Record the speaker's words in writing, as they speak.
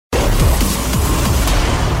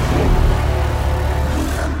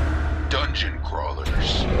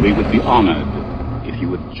We would be honored if you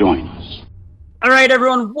would join us. All right,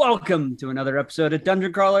 everyone, welcome to another episode of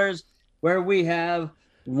Dungeon Crawlers, where we have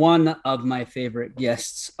one of my favorite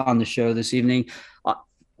guests on the show this evening,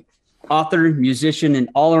 author, musician, and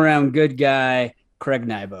all-around good guy, Craig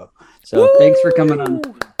Nybo. So thanks for coming on.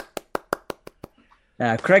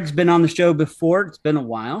 Craig's been on the show before. It's been a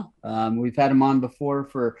while. We've had him on before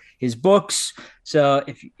for his books. So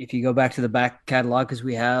if you go back to the back catalog, because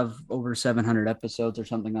we have over 700 episodes or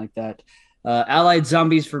something like that. Allied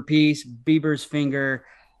Zombies for Peace, Bieber's Finger,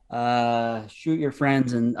 Shoot Your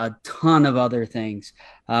Friends, and a ton of other things.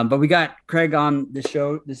 But we got Craig on the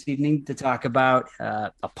show this evening to talk about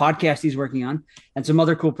a podcast he's working on and some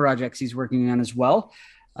other cool projects he's working on as well.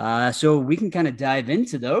 So we can kind of dive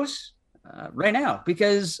into those right now,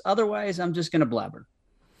 because otherwise I'm just going to blabber.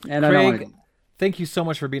 And Craig, I don't want to. Thank you so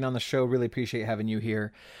much for being on the show. Really appreciate having you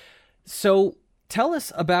here. So tell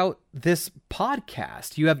us about this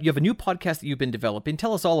podcast. You have a new podcast that you've been developing.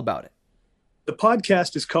 Tell us all about it. The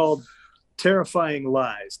podcast is called Terrifying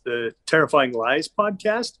Lies, the Terrifying Lies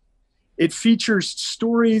podcast. It features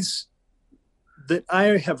stories that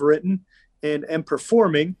I have written and am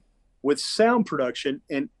performing with sound production,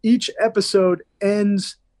 and each episode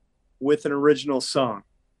ends with an original song.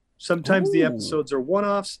 Sometimes the episodes are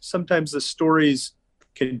one-offs. Sometimes the stories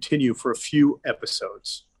continue for a few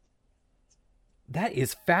episodes. That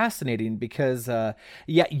is fascinating because,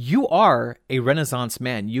 you are a Renaissance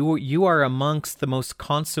man. You are amongst the most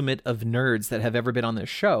consummate of nerds that have ever been on this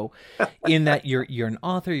show, in that you're an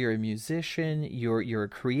author, you're a musician, you're a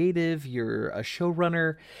creative, you're a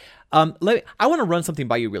showrunner. I want to run something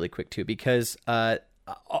by you really quick too, because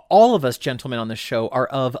all of us gentlemen on this show are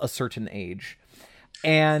of a certain age,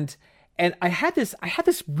 and I had this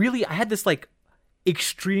like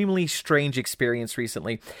extremely strange experience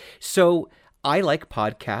recently. So I like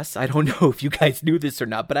podcasts. I don't know if you guys knew this or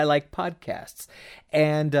not, but I like podcasts.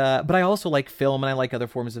 And but I also like film, and I like other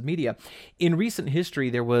forms of media. In recent history,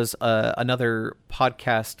 there was another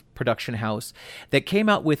podcast production house that came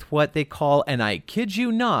out with what they call, and I kid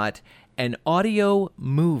you not, an audio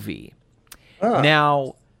movie.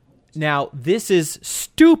 Now this is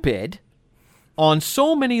stupid on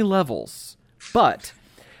so many levels, but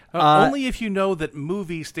only if you know that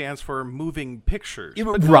movie stands for moving pictures.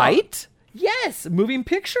 Right? Yes, moving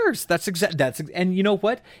pictures. That's and you know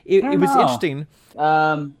what? It was interesting.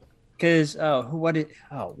 Because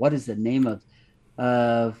what is the name of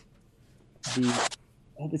the?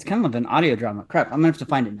 It's kind of an audio drama. Crap, I'm gonna have to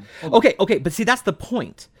find it now. Okay, but see, that's the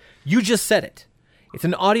point. You just said it. It's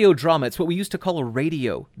an audio drama. It's what we used to call a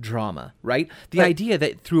radio drama, right? The idea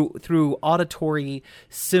that through auditory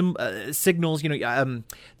signals,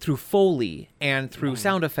 through Foley and through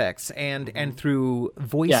sound effects and through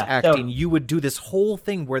voice acting, you would do this whole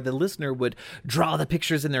thing where the listener would draw the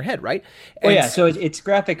pictures in their head, right? So it's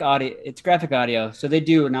graphic audio. It's graphic audio. So they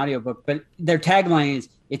do an audiobook, but their tagline is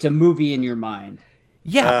 "It's a movie in your mind."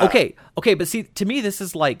 Yeah. Okay. But see, to me, this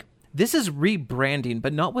is rebranding,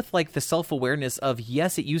 but not with like the self-awareness of,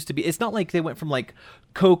 yes, it used to be. It's not like they went from like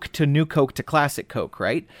Coke to New Coke to Classic Coke,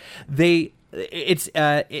 right?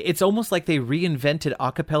 It's almost like they reinvented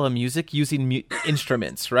a cappella music using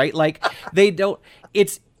instruments, right? Like they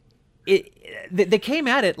came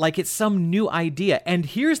at it like it's some new idea. And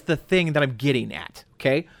here's the thing that I'm getting at,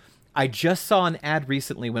 okay? I just saw an ad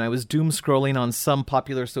recently when I was doom scrolling on some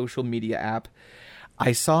popular social media app.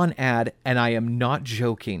 I saw an ad, and I am not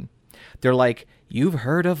joking. They're like, you've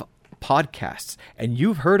heard of podcasts and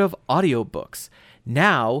you've heard of audiobooks.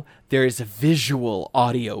 Now there's visual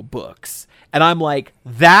audiobooks. And I'm like,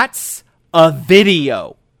 that's a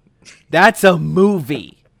video. That's a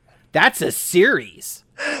movie. That's a series.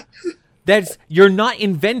 You're not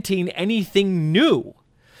inventing anything new.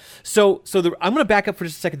 So I'm going to back up for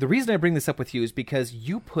just a second. The reason I bring this up with you is because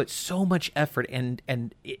you put so much effort and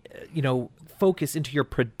focus into your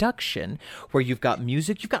production, where you've got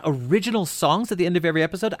music, you've got original songs at the end of every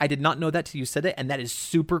episode. I did not know that till you said it, and that is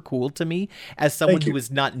super cool to me as someone who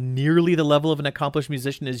is not nearly the level of an accomplished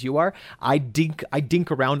musician as you are. I dink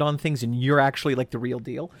around on things, and you're actually like the real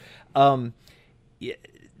deal. That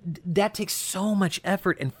takes so much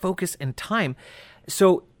effort and focus and time.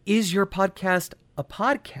 So is your podcast a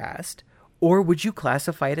podcast, or would you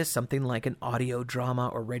classify it as something like an audio drama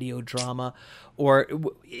or radio drama, or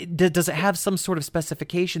does it have some sort of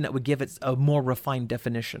specification that would give it a more refined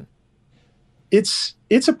definition? It's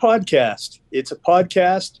a podcast. It's a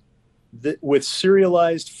podcast with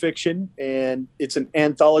serialized fiction, and it's an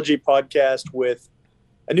anthology podcast with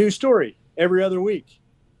a new story every other week,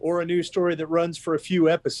 or a new story that runs for a few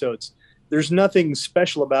episodes. There's nothing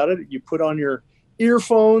special about it. You put on your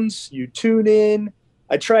earphones, you tune in.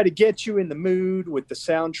 I try to get you in the mood with the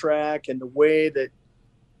soundtrack and the way that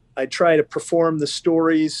I try to perform the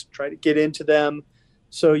stories, try to get into them.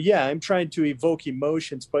 So yeah, I'm trying to evoke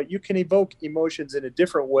emotions, but you can evoke emotions in a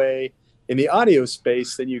different way in the audio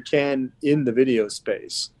space than you can in the video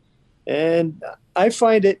space. And I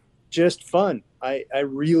find it just fun. I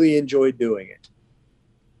really enjoy doing it.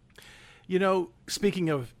 You know, speaking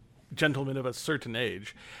of gentlemen of a certain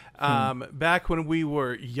age, back when we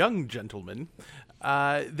were young gentlemen,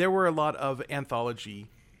 there were a lot of anthology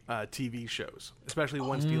TV shows, especially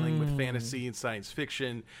ones dealing with fantasy and science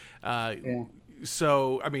fiction.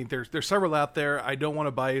 So, I mean, there's several out there. I don't want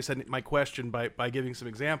to bias my question by giving some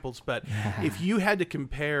examples, but if you had to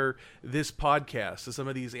compare this podcast to some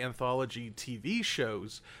of these anthology TV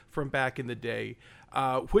shows from back in the day,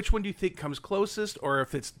 which one do you think comes closest? Or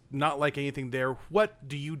if it's not like anything there,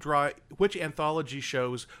 which anthology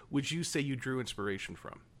shows would you say you drew inspiration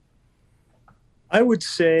from? I would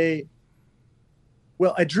say,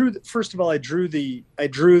 well, I drew the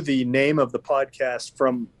name of the podcast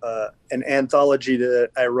from an anthology that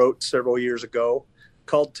I wrote several years ago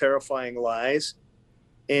called Terrifying Lies.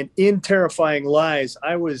 And in Terrifying Lies,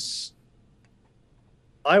 I was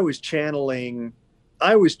channeling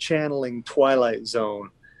Twilight Zone.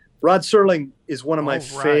 Rod Serling is one of my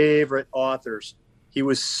favorite authors. He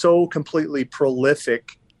was so completely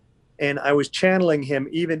prolific, and I was channeling him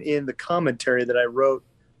even in the commentary that I wrote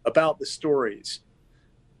about the stories.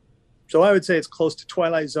 So I would say it's close to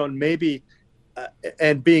Twilight Zone, maybe.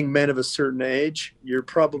 And being men of a certain age, you're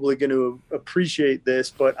probably going to appreciate this,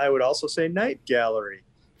 but I would also say Night Gallery.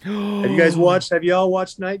 Have you all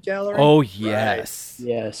watched Night Gallery? Oh, yes. Right.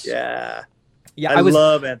 Yes. Yeah. Yeah, I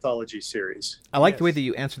love anthology series. I like the way that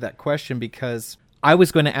you answered that question, because I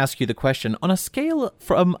was going to ask you the question, on a scale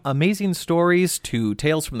from Amazing Stories to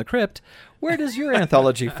Tales from the Crypt, where does your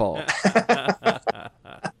anthology fall?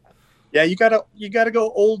 Yeah, you gotta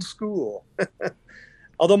go old school.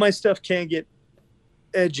 Although my stuff can get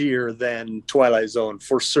edgier than Twilight Zone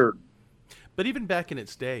for certain. But even back in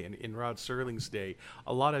its day, in Rod Serling's day,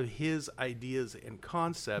 a lot of his ideas and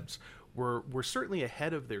concepts were certainly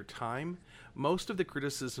ahead of their time. Most of the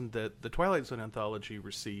criticism that the Twilight Zone anthology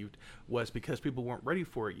received was because people weren't ready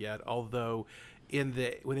for it yet, although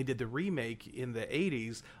when they did the remake in the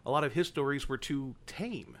 80s, a lot of his stories were too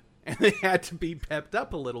tame. And they had to be pepped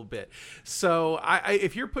up a little bit. So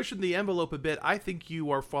if you're pushing the envelope a bit, I think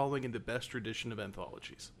you are following in the best tradition of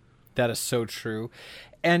anthologies. That is so true.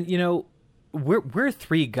 And, you know, we're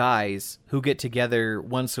three guys who get together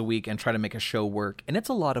once a week and try to make a show work. And it's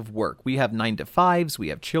a lot of work. We have 9-to-5s, we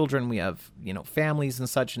have children, we have, families and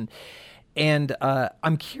such. And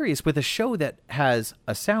I'm curious, with a show that has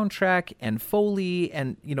a soundtrack and Foley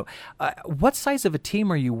and, what size of a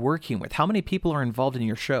team are you working with? How many people are involved in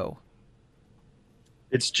your show?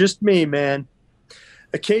 It's just me, man.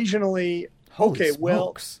 Occasionally, Holy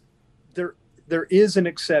smokes. There is an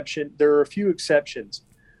exception. There are a few exceptions.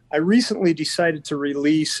 I recently decided to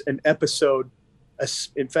release an episode.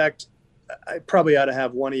 In fact, I probably ought to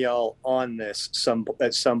have one of y'all on this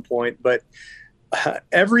at some point, but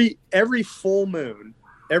every full moon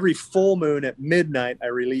at midnight, I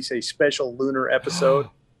release a special lunar episode.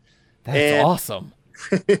 That's awesome.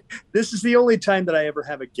 This is the only time that I ever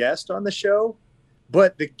have a guest on the show,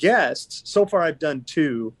 but the guests, so far I've done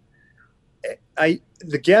two.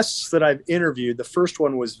 The guests that I've interviewed, the first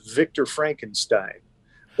one was Victor Frankenstein,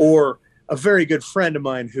 or a very good friend of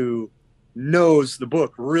mine who knows the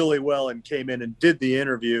book really well and came in and did the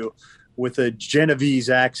interview with a Genovese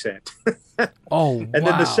accent. And then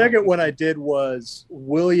the second one I did was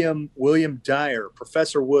William Dyer,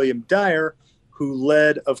 Professor William Dyer, who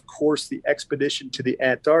led, of course, the expedition to the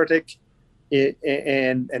Antarctic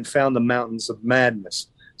and found the Mountains of Madness.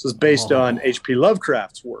 So it's based on H.P.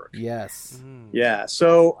 Lovecraft's work. Yes. Yeah.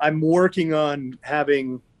 So I'm working on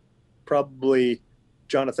having probably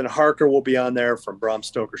Jonathan Harker will be on there from Bram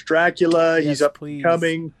Stoker's Dracula. Yes, he's up please.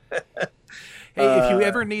 coming. Hey, if you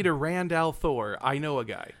ever need a Randall Thor, I know a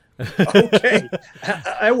guy. Okay,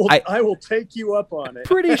 I will take you up on it.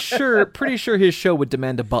 Pretty sure his show would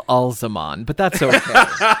demand a Baalzamon, but that's okay.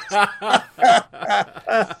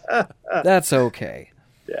 That's okay.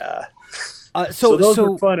 Yeah. So those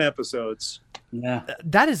were fun episodes. Yeah,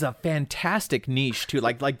 that is a fantastic niche too.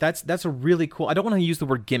 Like that's a really cool. I don't want to use the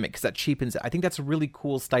word gimmick because that cheapens it. I think that's a really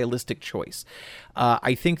cool stylistic choice.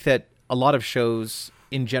 I think that a lot of shows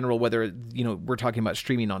in general, whether we're talking about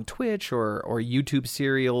streaming on Twitch or YouTube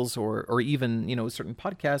serials or even certain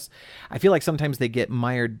podcasts, I feel like sometimes they get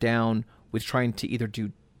mired down with trying to either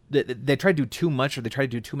do they try to do too much, or they try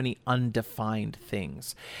to do too many undefined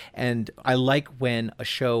things. And I like when a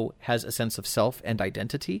show has a sense of self and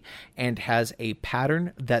identity and has a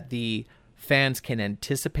pattern that the fans can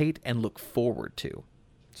anticipate and look forward to.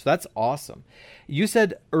 So that's awesome. You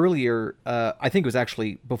said earlier, I think it was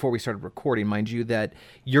actually before we started recording, mind you, that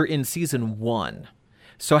you're in season 1.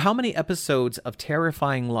 So how many episodes of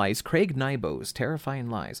Terrifying Lies, Craig Nybo's Terrifying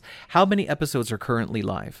Lies, how many episodes are currently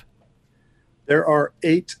live? There are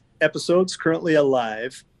 8 episodes currently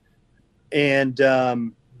alive. And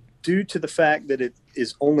due to the fact that it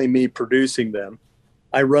is only me producing them,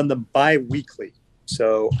 I run them bi-weekly.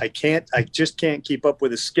 So I just can't keep up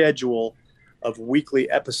with a schedule of weekly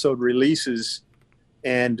episode releases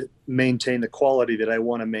and maintain the quality that I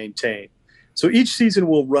want to maintain. So each season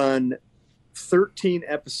will run 13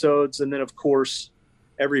 episodes. And then, of course,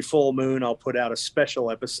 every full moon, I'll put out a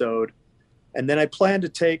special episode. And then I plan to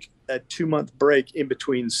take a 2-month break in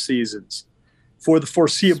between seasons for the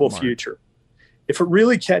foreseeable future. If it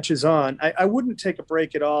really catches on, I wouldn't take a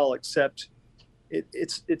break at all, except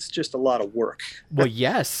it's just a lot of work. Well,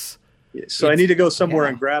 yes. So I need to go somewhere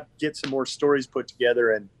and get some more stories put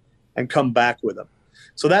together and come back with them.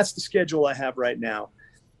 So that's the schedule I have right now.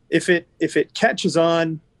 If it catches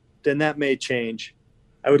on, then that may change.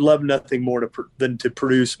 I would love nothing more than to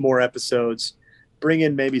produce more episodes, bring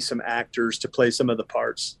in maybe some actors to play some of the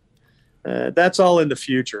parts. That's all in the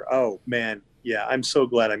future. Oh man. Yeah. I'm so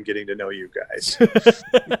glad I'm getting to know you guys.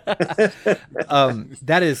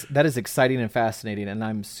 That is exciting and fascinating. And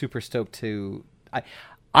I'm super stoked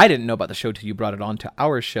I didn't know about the show till you brought it on to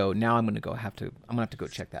our show. Now I'm going to have to go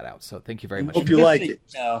check that out. So thank you very much. Hope you like it.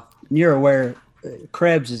 You're aware,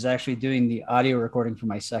 Krebs is actually doing the audio recording for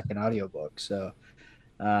my second audiobook. So,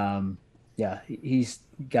 he's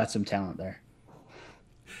got some talent there.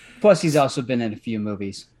 Plus, he's also been in a few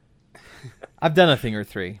movies. I've done a thing or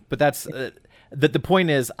 3, but that's the point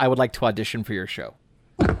is I would like to audition for your show.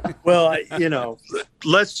 Well,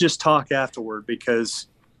 let's just talk afterward, because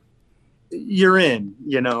you're in,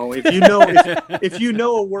 if you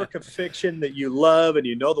know a work of fiction that you love and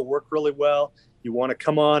you know the work really well, you want to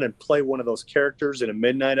come on and play one of those characters in a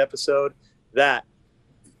midnight episode, that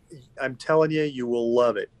I'm telling you, you will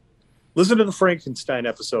love it. Listen to the Frankenstein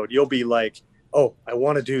episode. You'll be like, oh, I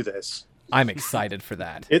want to do this. I'm excited for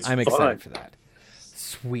that. I'm excited for that.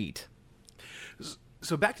 Sweet.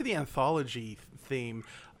 So back to the anthology theme.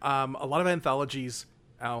 A lot of anthologies,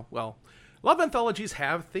 a lot of anthologies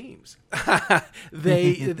have themes.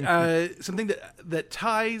 They something that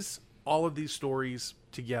ties all of these stories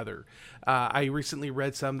together. I recently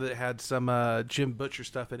read some that had some Jim Butcher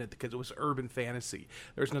stuff in it because it was urban fantasy.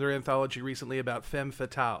 There's another anthology recently about femme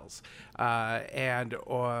fatales and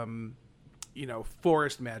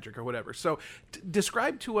forest magic or whatever. So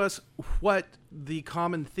describe to us what the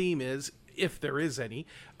common theme is, if there is any,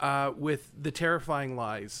 with the Terrifying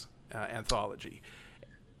Lies anthology.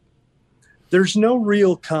 There's no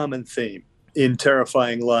real common theme in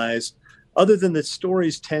Terrifying Lies, other than that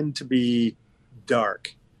stories tend to be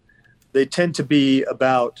dark. They tend to be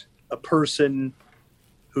about a person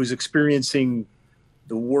who's experiencing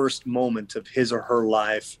the worst moment of his or her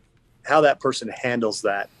life, how that person handles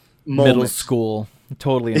that moment. Middle school.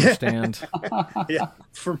 Totally understand. Yeah.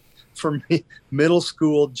 For me, middle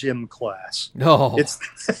school gym class. Oh, it's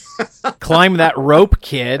climb that rope,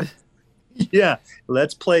 kid. Yeah,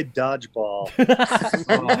 let's play dodgeball.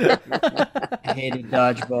 I hated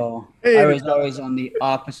dodgeball. I was always on the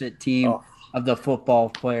opposite team of the football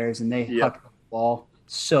players, and they hucked the ball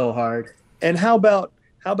so hard. And how about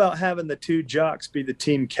having the 2 jocks be the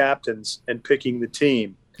team captains and picking the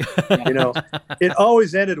team? It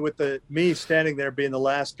always ended with me standing there being the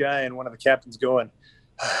last guy, and one of the captains going,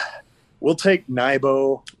 "We'll take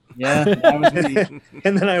Nybo." Yeah, that was me.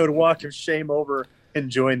 And then I would walk him shame over and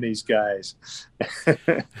join these guys.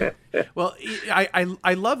 Well,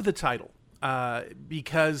 I love the title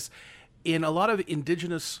because in a lot of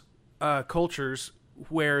indigenous cultures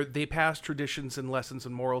where they pass traditions and lessons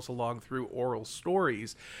and morals along through oral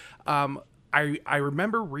stories, I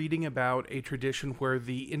remember reading about a tradition where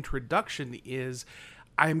the introduction is,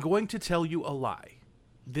 I'm going to tell you a lie.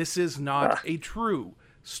 This is not a true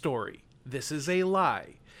story. This is a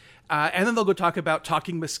lie. And then they'll go talk about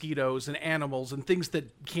talking mosquitoes and animals and things that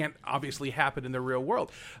can't obviously happen in the real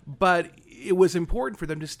world. But it was important for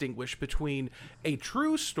them to distinguish between a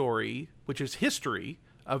true story, which is history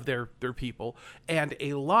of their people, and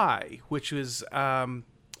a lie, which is a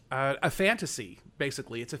fantasy,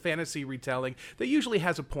 basically. It's a fantasy retelling that usually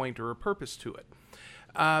has a point or a purpose to it.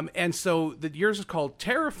 And so that yours is called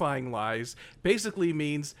Terrifying Lies basically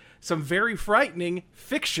means some very frightening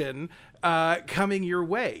fiction coming your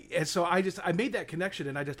way. And so I made that connection,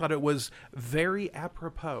 and I just thought it was very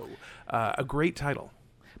apropos. A great title.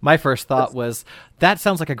 My first thought was, that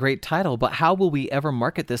sounds like a great title, but how will we ever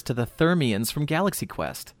market this to the Thermians from Galaxy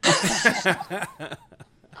Quest?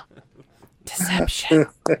 Deception.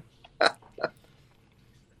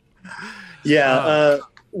 Yeah.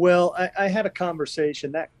 Well, I had a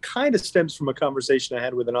conversation that kind of stems from a conversation I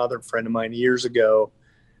had with another friend of mine years ago,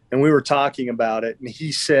 and we were talking about it, and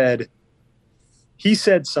he said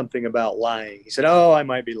something about lying. He said, "Oh, I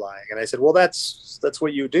might be lying," and I said, "Well, that's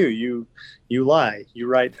what you do. You lie. You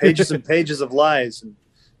write pages and pages of lies, and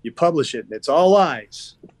you publish it, and it's all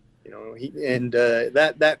lies."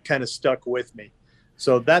 That kind of stuck with me.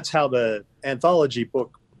 So that's how the anthology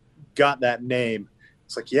book got that name.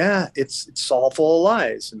 It's like, yeah, it's all full of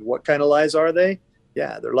lies. And what kind of lies are they?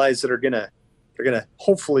 Yeah, they're lies that are gonna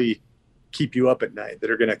hopefully keep you up at night,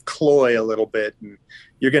 that are gonna cloy a little bit, and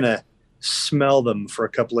you're gonna smell them for a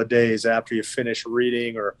couple of days after you finish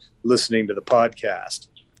reading or listening to the podcast.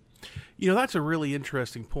 That's a really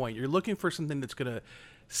interesting point. You're looking for something that's going to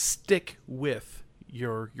stick with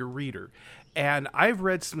your reader. And I've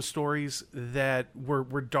read some stories that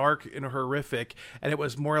were dark and horrific, and it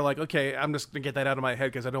was more like, okay, I'm just going to get that out of my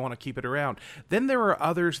head because I don't want to keep it around. Then there are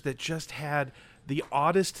others that just had the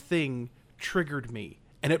oddest thing triggered me.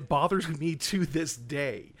 And it bothers me to this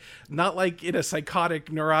day. Not like in a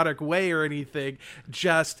psychotic, neurotic way or anything.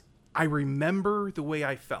 Just, I remember the way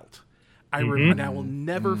I felt. And I will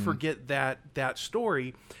never forget that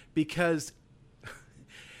story, because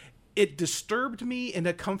it disturbed me in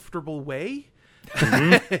a comfortable way.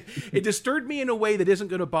 It disturbed me in a way that isn't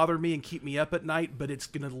going to bother me and keep me up at night, but it's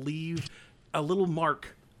going to leave a little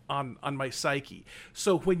mark on my psyche.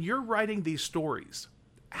 So when you're writing these stories,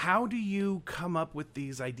 how do you come up with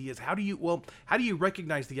these ideas? How do you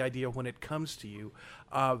recognize the idea when it comes to you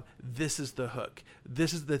of, this is the hook,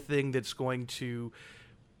 this is the thing that's going to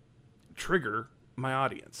trigger my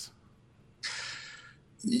audience?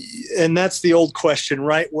 And that's the old question,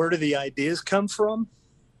 right? Where do the ideas come from?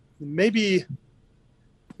 Maybe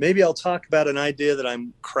I'll talk about an idea that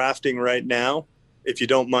I'm crafting right now, if you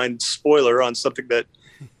don't mind, spoiler on something that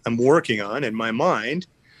I'm working on in my mind.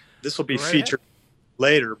 This will be featured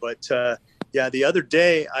later, but the other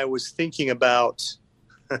day I was thinking about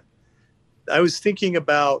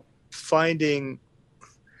finding,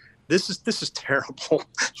 this is terrible.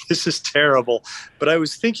 This is terrible. But I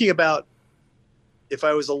was thinking about, if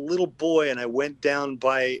I was a little boy and I went down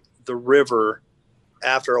by the river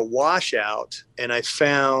after a washout and I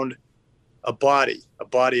found a body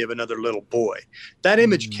of another little boy. That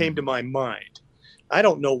image came to my mind. I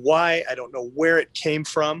don't know why, I don't know where it came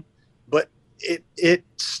from, but it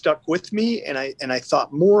stuck with me, and I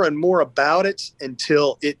thought more and more about it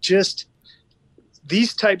until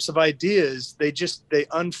these types of ideas, they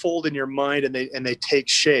unfold in your mind, and they take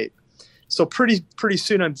shape. So pretty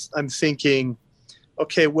soon I'm thinking,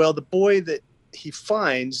 okay, well, the boy that he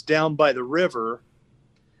finds down by the river,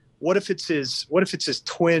 what if it's his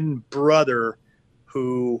twin brother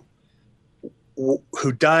who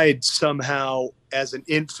died somehow as an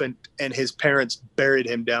infant, and his parents buried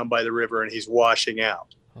him down by the river and he's washing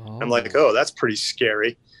out. I'm like, oh, that's pretty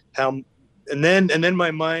scary. And then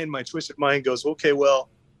my twisted mind goes, okay, well,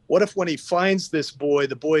 what if when he finds this boy,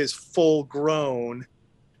 the boy is full grown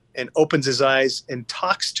and opens his eyes and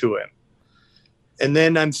talks to him? And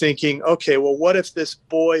then I'm thinking, okay, well, what if this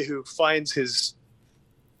boy who finds his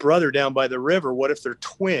brother down by the river, what if they're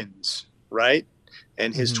twins, right?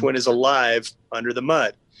 And his twin is alive under the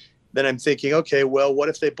mud. Then I'm thinking, okay, well, what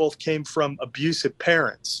if they both came from abusive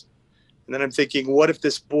parents? And then I'm thinking, what if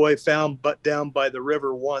this boy found down by the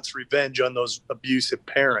river wants revenge on those abusive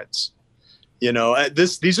parents?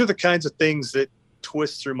 These are the kinds of things that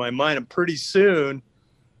twist through my mind. And pretty soon,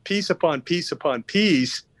 piece upon piece upon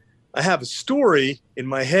piece, I have a story in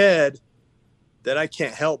my head that I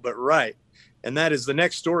can't help but write. And that is the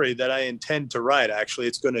next story that I intend to write. Actually,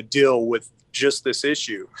 it's going to deal with just this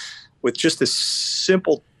issue, with just this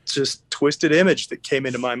simple, just twisted image that came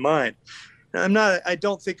into my mind. Now, I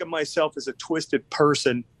don't think of myself as a twisted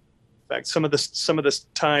person. In fact, some of the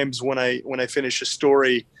times when I finish a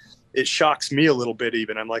story, it shocks me a little bit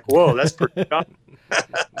even. I'm like, whoa, that's pretty shocking.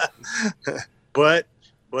 But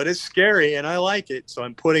it's scary and I like it, so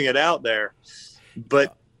I'm putting it out there.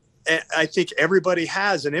 But I think everybody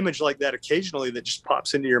has an image like that occasionally that just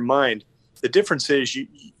pops into your mind. The difference is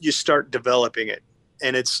you start developing it,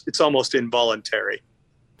 and it's almost involuntary.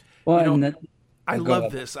 Well, I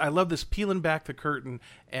love this. I love this, peeling back the curtain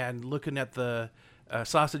and looking at the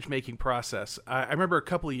sausage making process. I remember a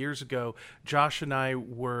couple of years ago, Josh and I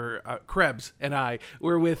were Krebs and I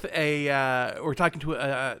were with we're talking to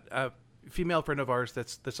a female friend of ours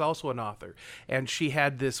that's also an author, and she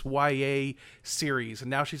had this YA series, and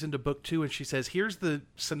now she's into book 2, and she says, "Here's the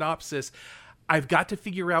synopsis. I've got to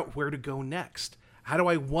figure out where to go next. How do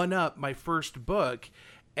I one up my first book,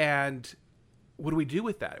 and what do we do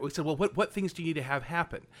with that?" We said, well, what things do you need to have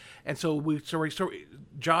happen? And so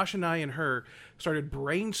Josh and I and her started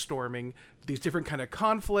brainstorming these different kind of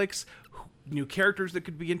conflicts, new characters that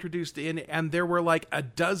could be introduced in, and there were like a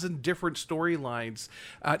dozen different storylines.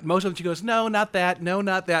 Most of them she goes, no, not that,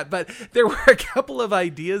 but there were a couple of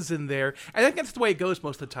ideas in there. I think that's the way it goes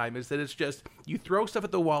most of the time, is that it's just you throw stuff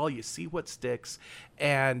at the wall, you see what sticks,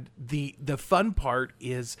 and the fun part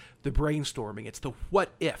is the brainstorming. It's the what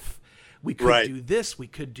if. We could do this, we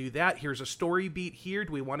could do that. Here's a story beat here.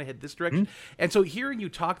 Do we want to head this direction? And so hearing you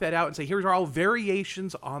talk that out and say, here's all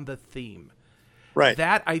variations on the theme. Right.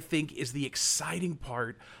 That, I think, is the exciting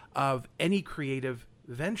part of any creative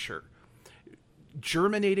venture.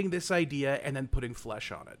 Germinating this idea and then putting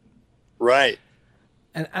flesh on it. Right.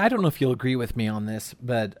 And I don't know if you'll agree with me on this,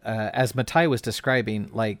 but as Matai was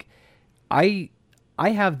describing, like, I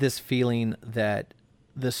have this feeling that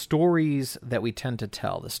the stories that we tend to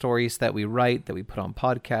tell, the stories that we write, that we put on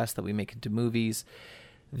podcasts, that we make into movies,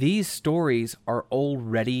 these stories are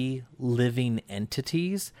already living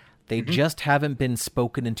entities. They just haven't been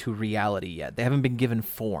spoken into reality yet. They haven't been given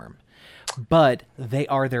form, but they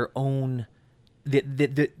are their own.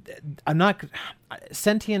 I'm not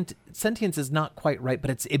sentience is not quite right,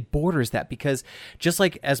 but it borders that, because just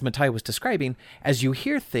like as Matai was describing, as you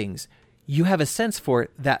hear things, you have a sense for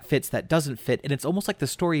it that fits, that doesn't fit. And it's almost like the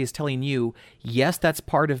story is telling you, yes, that's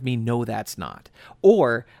part of me. No, that's not.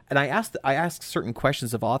 Or, and I ask certain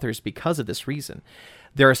questions of authors because of this reason.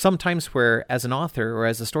 There are some times where, as an author or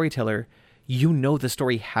as a storyteller, you know the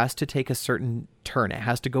story has to take a certain turn. It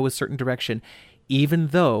has to go a certain direction, even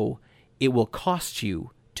though it will cost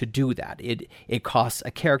you to do that. It costs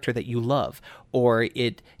a character that you love, or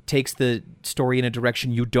it takes the story in a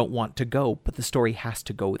direction you don't want to go, but the story has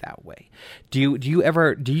to go that way. Do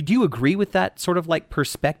you agree with that sort of like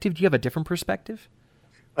perspective? Do you have a different perspective?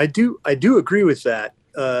 I do agree with that.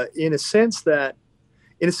 In a sense that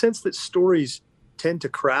stories tend to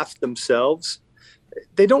craft themselves.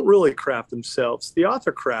 They don't really craft themselves. The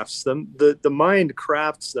author crafts them. The mind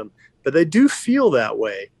crafts them, but they do feel that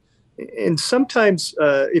way. And sometimes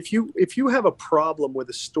if you have a problem with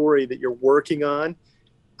a story that you're working on,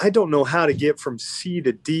 I don't know how to get from C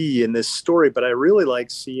to D in this story, but I really like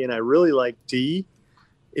C and I really like D.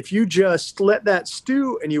 If you just let that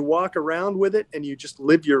stew and you walk around with it and you just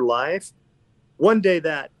live your life, one day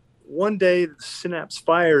the synapse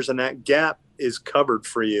fires and that gap is covered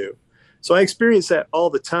for you. So I experience that all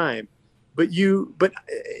the time. But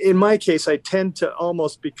in my case, I tend to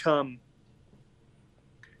almost become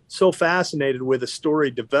so fascinated with a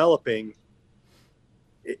story developing.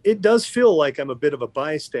 It does feel like I'm a bit of a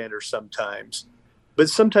bystander sometimes, but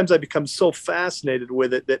sometimes I become so fascinated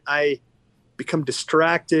with it that I become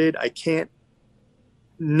distracted. I can't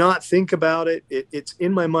not think about it. It's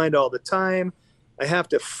in my mind all the time. I have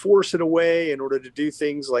to force it away in order to do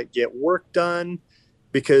things like get work done,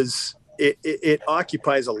 because it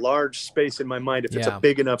occupies a large space in my mind if it's a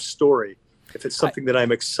big enough story. If it's something that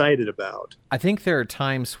I'm excited about. I think there are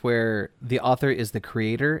times where the author is the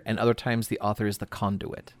creator and other times the author is the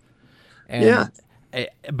conduit. And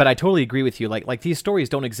but I totally agree with you. Like these stories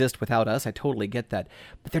don't exist without us. I totally get that.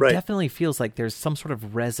 But there definitely feels like there's some sort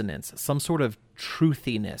of resonance, some sort of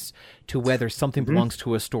truthiness to whether something belongs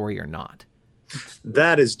to a story or not.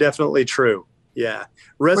 That is definitely true. Yeah.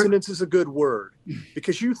 Resonance is a good word,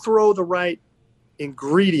 because you throw the right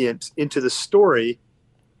ingredient into the story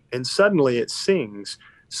and suddenly it sings.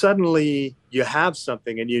 Suddenly you have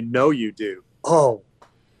something and you know you do. Oh,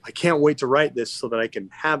 I can't wait to write this so that I can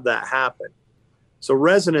have that happen. So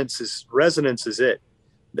resonance is it.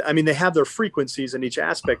 I mean, they have their frequencies, and each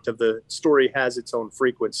aspect of the story has its own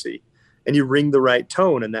frequency. And you ring the right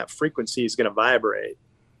tone and that frequency is going to vibrate.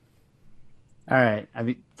 All right. I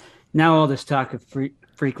mean, now all this talk of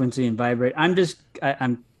frequency and vibrate,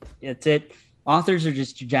 it's it. Authors are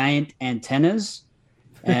just giant antennas.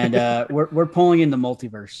 And we're pulling in the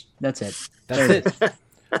multiverse. That's it. That's it.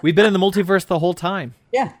 We've been in the multiverse the whole time.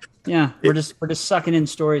 Yeah. We're just sucking in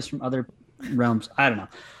stories from other realms. I don't know.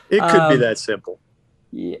 It could be that simple.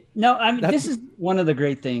 Yeah. No, I mean, this is one of the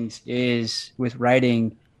great things is with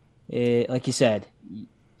writing. Like you said,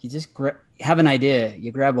 you just have an idea,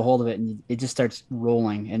 you grab a hold of it, and it just starts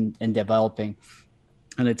rolling and developing.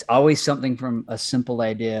 And it's always something from a simple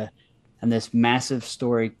idea and this massive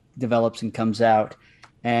story develops and comes out.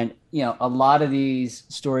 And, a lot of these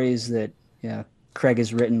stories that, Craig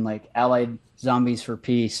has written, like Allied Zombies for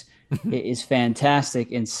Peace, is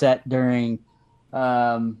fantastic and set during,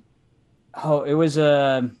 it was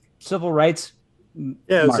a civil rights.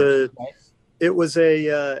 Yeah, march, it was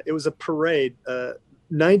a parade,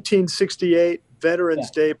 1968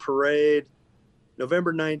 Veterans Day parade,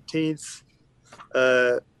 November 19th,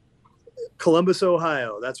 Columbus,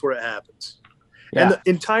 Ohio. That's where it happens. Yeah. And the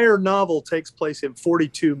entire novel takes place in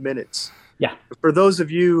 42 minutes. Yeah. For those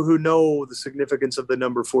of you who know the significance of the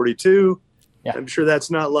number 42, I'm sure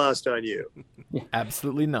that's not lost on you. Yeah.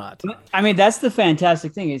 Absolutely not. I mean, that's the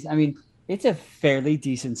fantastic thing is, it's a fairly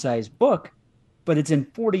decent sized book, but it's in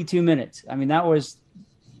 42 minutes. I mean, that was,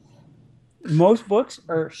 most books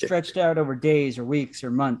are stretched out over days or weeks or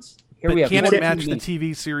months. Can it match the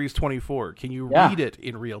TV series 24? Can you read it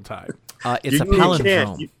in real time? It's a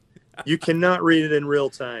palindrome. You cannot read it in real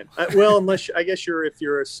time. Well, unless if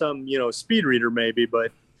you're some speed reader maybe,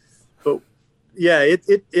 but yeah,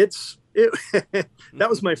 it's that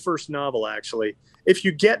was my first novel actually. If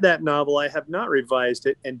you get that novel, I have not revised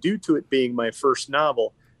it, and due to it being my first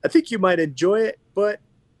novel, I think you might enjoy it, but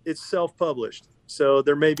it's self-published, so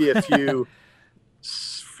there may be a few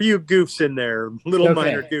goofs in there,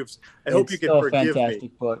 minor goofs. I hope you can forgive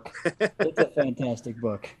me. Book. It's a fantastic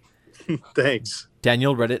book. Thanks.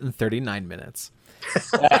 Daniel read it in 39 minutes.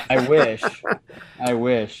 I wish.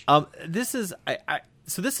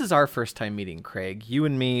 So this is our first time meeting, Craig. You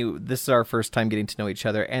and me, this is our first time getting to know each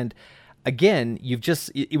other. And again,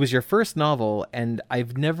 it was your first novel, and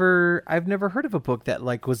I've never heard of a book that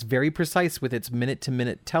was very precise with its minute to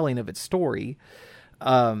minute telling of its story.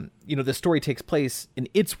 The story takes place in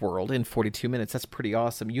its world in 42 minutes. That's pretty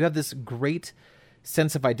awesome. You have this great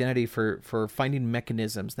sense of identity for finding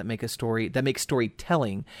mechanisms that make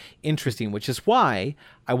storytelling interesting, which is why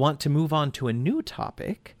I want to move on to a new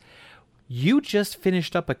topic. You just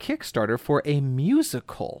finished up a Kickstarter for a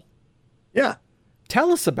musical. Yeah.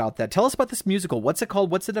 Tell us about that. Tell us about this musical. What's it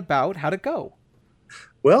called? What's it about? How'd it go?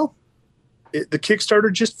 Well, the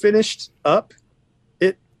Kickstarter just finished up.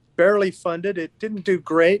 It barely funded. It didn't do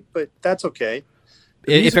great, but that's okay.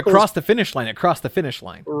 If it crossed the finish line, it crossed the finish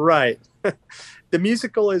line. Right. The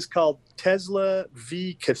musical is called Tesla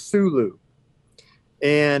v. Cthulhu.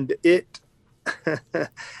 And it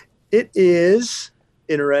is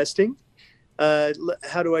interesting.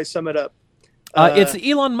 How do I sum it up? It's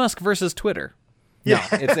Elon Musk versus Twitter. Yeah.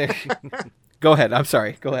 No, go ahead. I'm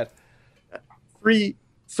sorry. Go ahead.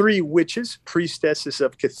 Three witches, priestesses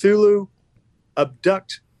of Cthulhu,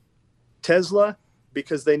 abduct Tesla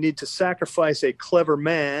because they need to sacrifice a clever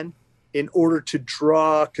man in order to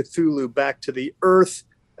draw Cthulhu back to the earth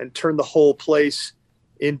and turn the whole place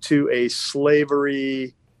into a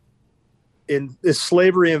slavery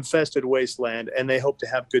infested wasteland. And they hope to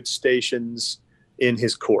have good stations in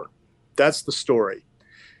his court. That's the story.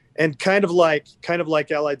 And kind of like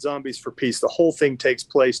Allied Zombies for Peace, the whole thing takes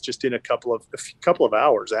place just in a couple of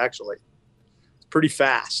hours, actually. It's pretty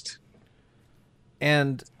fast.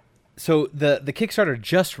 And so the Kickstarter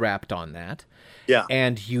just wrapped on that. Yeah.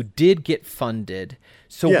 And you did get funded.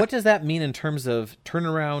 So what does that mean in terms of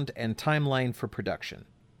turnaround and timeline for production?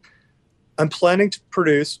 I'm planning to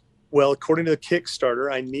produce, well, according to the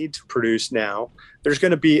Kickstarter, I need to produce now. There's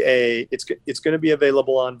going to be it's going to be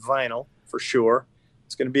available on vinyl for sure.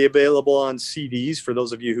 It's going to be available on CDs for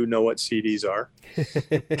those of you who know what CDs are.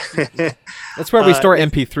 That's where we store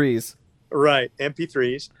MP3s. Right,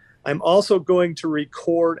 MP3s. I'm also going to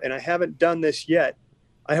record, and I haven't done this yet.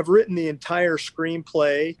 I have written the entire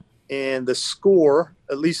screenplay and the score,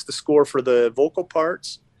 at least the score for the vocal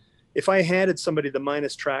parts. If I handed somebody the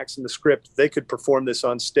minus tracks and the script, they could perform this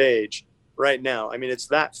on stage right now. I mean, it's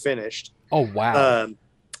that finished. Oh, wow.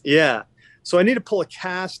 Yeah. So I need to pull a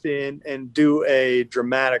cast in and do a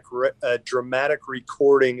dramatic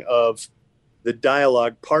recording of the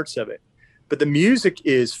dialogue parts of it. But the music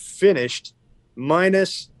is finished,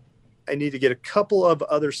 minus I need to get a couple of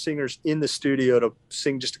other singers in the studio to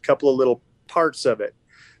sing just a couple of little parts of it.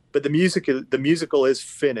 But the musical is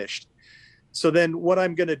finished. So then what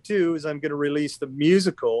I'm going to do is I'm going to release the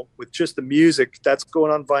musical with just the music. That's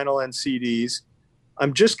going on vinyl and CDs.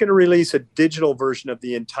 I'm just going to release a digital version of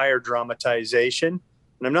the entire dramatization.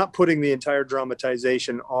 And I'm not putting the entire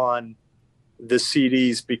dramatization on the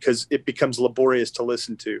CDs because it becomes laborious to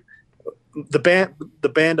listen to. The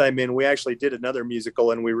band I'm in, we actually did another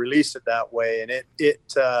musical and we released it that way. And it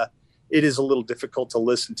is a little difficult to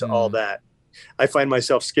listen to all that. I find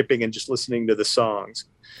myself skipping and just listening to the songs.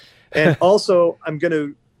 And also I'm going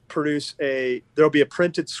to produce there'll be a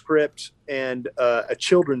printed script and a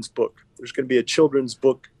children's book There's going to be a children's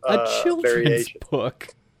book A children's variation. book.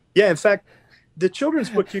 Yeah, in fact, the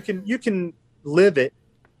children's book you can live it.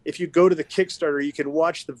 If you go to the Kickstarter, you can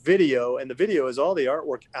watch the video, and the video is all the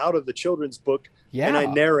artwork out of the children's book. Yeah. And I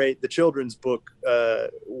narrate the children's book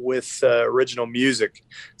with original music.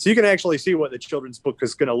 So you can actually see what the children's book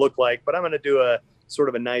is going to look like. But I'm going to do a sort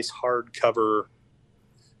of a nice hardcover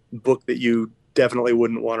book that you definitely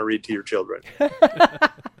wouldn't want to read to your children.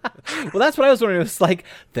 Well, that's what I was wondering. It was like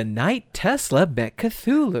The Night Tesla Met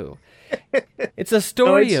Cthulhu. It's a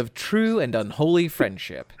story of true and unholy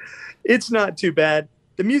friendship. It's not too bad.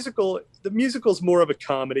 The musical's more of a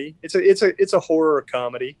comedy. It's a horror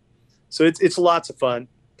comedy. So it's lots of fun.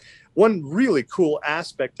 One really cool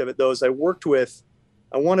aspect of it, though, is I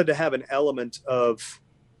wanted to have an element of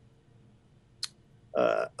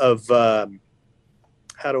how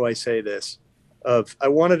do I say this? I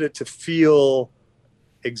wanted it to feel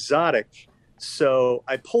exotic. So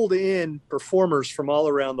I pulled in performers from all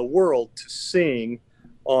around the world to sing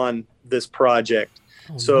on this project.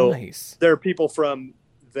 Oh, so nice. There are people from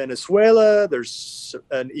Venezuela. There's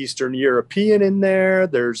an Eastern European in there.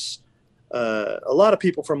 There's a lot of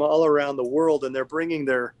people from all around the world, and they're bringing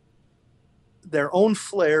their own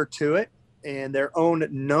flair to it and their own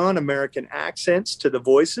non-American accents to the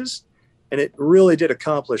voices. And it really did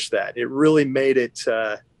accomplish that. It really made it,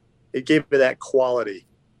 it gave it that quality,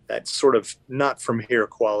 that sort of not from here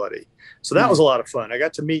quality. So that was a lot of fun. I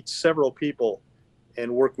got to meet several people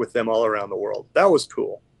and work with them all around the world. That was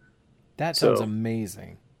cool. That sounds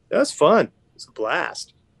amazing. That was fun. It's a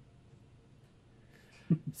blast.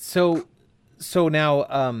 So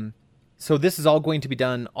now, so this is all going to be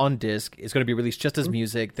done on disc. It's going to be released just as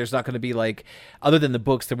music. There's not going to be like, other than the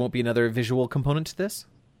books, there won't be another visual component to this.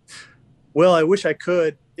 Well, I wish I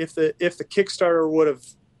could. If the Kickstarter would have,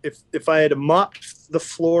 if I had mopped the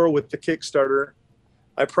floor with the Kickstarter,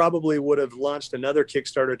 I probably would have launched another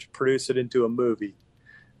Kickstarter to produce it into a movie.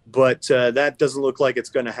 But that doesn't look like it's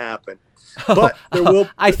going to happen. But there will.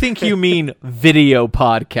 I think you mean video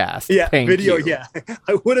podcast. Yeah, Thank video. you. Yeah,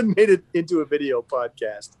 I would have made it into a video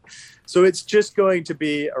podcast. So it's just going to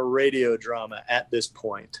be a radio drama at this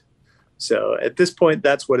point. So at this point,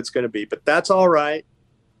 that's what it's going to be. But that's all right.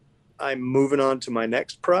 I'm moving on to my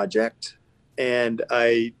next project, and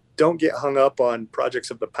I don't get hung up on projects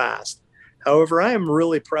of the past. However, I am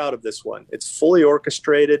really proud of this one. It's fully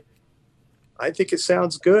orchestrated. I think it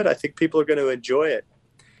sounds good. I think people are going to enjoy it.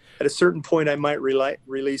 At a certain point, I might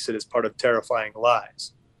release it as part of Terrifying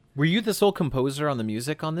Lies. Were you the sole composer on the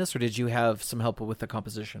music on this, or did you have some help with the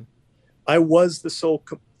composition? I was the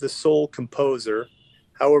sole composer.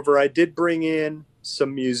 However, I did bring in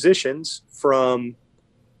some musicians from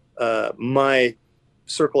my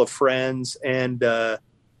circle of friends and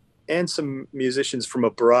some musicians from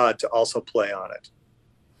abroad to also play on it.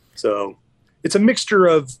 So it's a mixture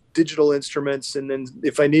of digital instruments, and then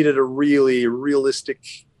if I needed a really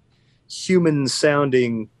realistic human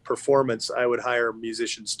sounding performance, I would hire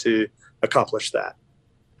musicians to accomplish that.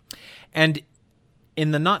 And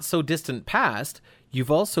in the not so distant past,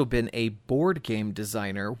 you've also been a board game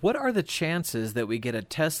designer. What are the chances that we get a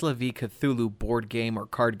Tesla v Cthulhu board game or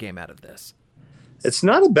card game out of this? It's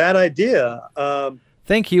not a bad idea.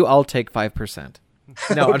 Thank you. I'll take 5%.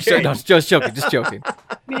 No, Okay. I'm just joking. Just joking.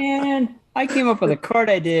 Man, I came up with a card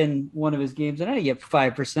idea in one of his games, and I didn't get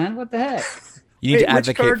 5%. What the heck? You need to Which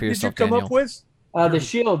advocate card for yourself, did you come Daniel. up with? The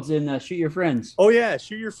shields in Shoot Your Friends. Oh yeah,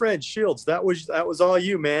 Shoot Your Friends, Shields. That was all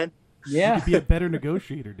you, man. Yeah, Be a better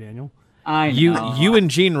negotiator, Daniel. I You know. you and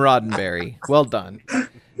Gene Roddenberry. Well done.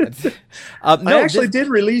 No, I actually this- did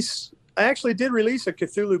release a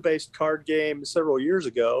Cthulhu-based card game several years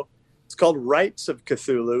ago. It's called Rites of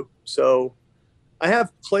Cthulhu. So I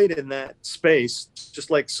have played in that space,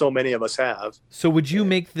 just like so many of us have. So would you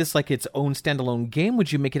make this like its own standalone game?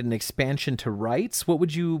 Would you make it an expansion to Rights? How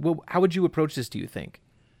would you approach this, do you think?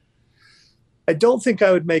 I don't think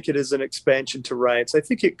I would make it as an expansion to Rites. I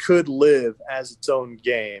think it could live as its own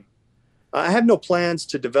game. I have no plans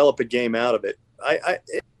to develop a game out of it.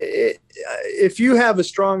 If you have a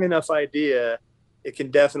strong enough idea, it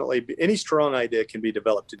can definitely be, any strong idea can be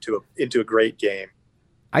developed into a great game.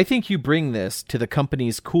 I think you bring this to the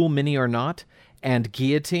company's Cool Mini or Not and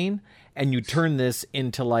Guillotine, and you turn this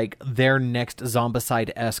into like their next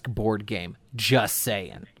Zombicide-esque board game. Just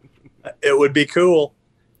saying. It would be cool.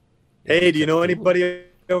 Hey, do you know anybody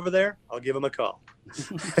over there? I'll give him a call.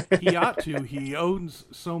 He ought to. He owns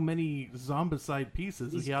so many Zombicide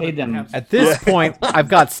pieces. He's He ought paid to them. have some- At this point, I've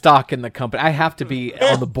got stock in the company. I have to be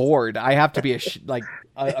on the board. I have to be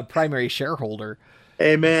a primary shareholder.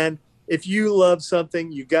 Hey, man, if you love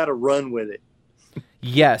something, you got to run with it.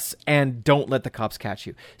 Yes, and don't let the cops catch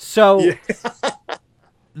you. So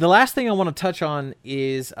the last thing I want to touch on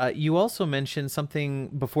is you also mentioned something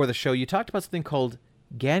before the show. You talked about something called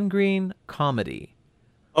Gangrene Comedy.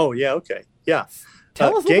 Oh, yeah. Okay. Yeah.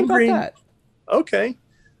 Tell us a little about that. Okay.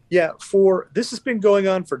 Yeah. This has been going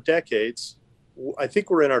on for decades. I think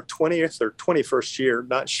we're in our 20th or 21st year,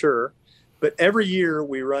 not sure. But every year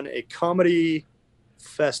we run a comedy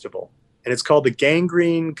festival, and it's called the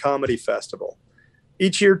Gangrene Comedy Festival.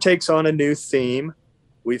 Each year takes on a new theme.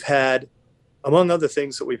 We've had, among other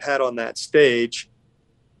things that we've had on that stage,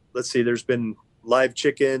 let's see, there's been live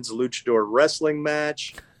chickens, a luchador wrestling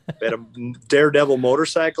match, we had a daredevil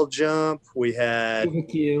motorcycle jump. We had,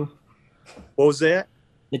 Tuba what was that?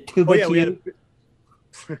 The Tuba we had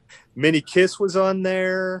Mini Kiss was on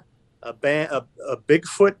there. A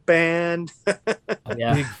Bigfoot band.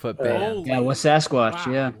 Bigfoot band. Yeah, with Sasquatch.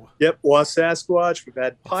 Wow. Yeah. Yep, Wasasquatch. We've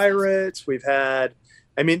had pirates. We've had,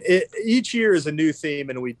 each year is a new theme,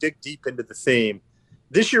 and we dig deep into the theme.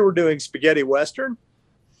 This year we're doing spaghetti western.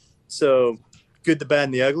 So, Good, the Bad,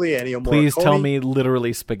 and the Ugly. Ennio Morricone. Please tell me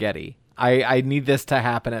literally spaghetti. I need this to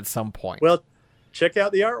happen at some point. Well, check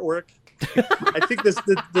out the artwork. I think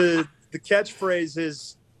the catchphrase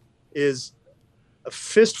is a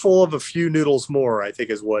fistful of a few noodles more, I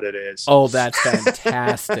think is what it is. Oh, that's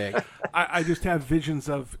fantastic. I just have visions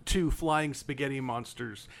of two flying spaghetti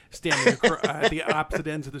monsters standing at the opposite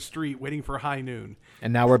ends of the street waiting for high noon.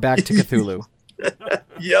 And now we're back to Cthulhu.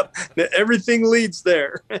 Yep. Everything leads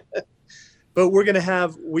there. But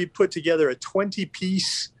we put together a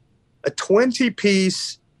 20-piece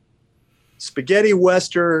spaghetti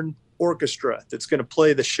western orchestra that's going to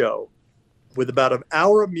play the show with about an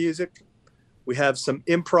hour of music. We have some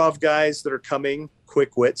improv guys that are coming.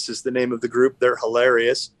 Quick Wits is the name of the group. They're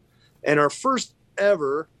hilarious. And our first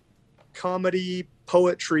ever comedy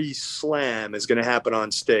poetry slam is going to happen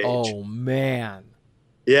on stage. Oh, man.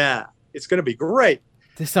 Yeah, it's going to be great.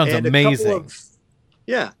 This sounds And amazing.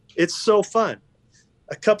 It's so fun.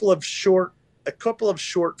 A couple of short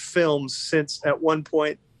films, since at one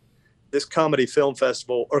point this comedy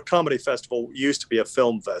festival used to be a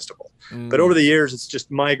film festival. But over the years, it's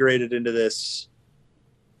just migrated into this.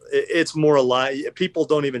 It's more alive. People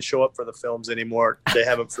don't even show up for the films anymore. They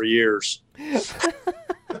haven't for years.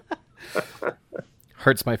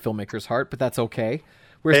 Hurts my filmmaker's heart, but that's okay.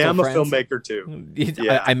 I'm a filmmaker too.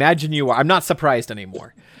 Yeah. I imagine you are. I'm not surprised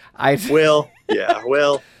anymore. Well,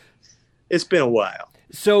 it's been a while.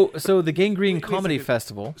 So the Gangrene Wait a Comedy second.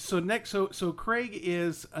 Festival. So Craig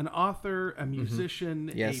is an author, a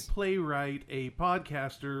musician, Yes. a playwright, a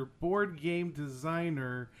podcaster, board game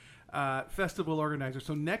designer, festival organizer.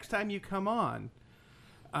 So next time you come on,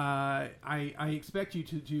 I expect you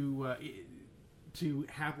to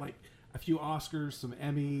have like a few Oscars, some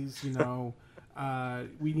Emmys.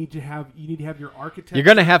 You need to have your architect. You're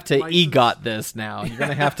gonna have to license. EGOT this now. You're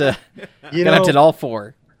gonna have to. You gonna have to all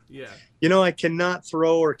four. Yeah. I cannot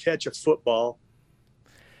throw or catch a football.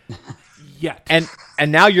 Yet. And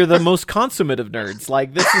now you're the most consummate of nerds.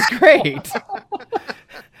 Like, this is great.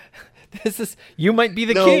 You might be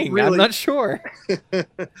the king. Really. I'm not sure.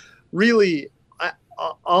 Really,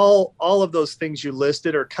 all of those things you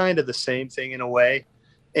listed are kind of the same thing in a way,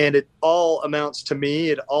 and it all amounts to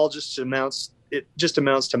me. It just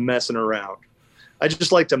amounts to messing around. I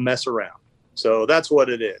just like to mess around, so that's what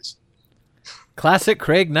it is. Classic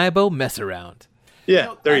Craig Nybo mess around.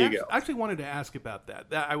 Yeah, there you go. I actually wanted to ask about that.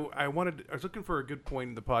 I was looking for a good point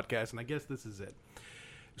in the podcast, and I guess this is it.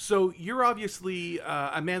 So you're obviously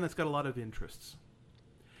a man that's got a lot of interests.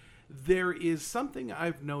 There is something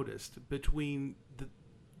I've noticed between the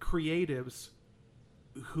creatives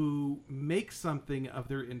who make something of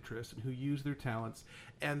their interest and who use their talents,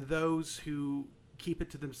 and those who keep it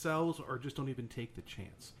to themselves or just don't even take the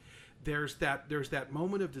chance. There's that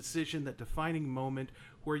moment of decision, that defining moment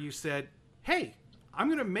where you said, hey, I'm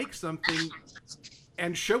going to make something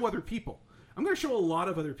and show other people. I'm going to show a lot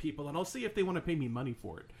of other people, and I'll see if they want to pay me money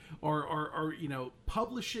for it, or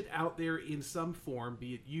publish it out there in some form,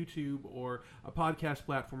 be it YouTube or a podcast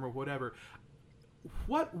platform or whatever.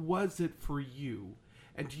 What was it for you?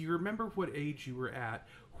 And do you remember what age you were at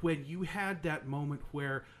when you had that moment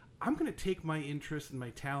where I'm going to take my interest and my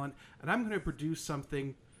talent and I'm going to produce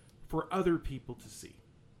something for other people to see?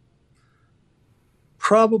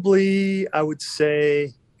 Probably, I would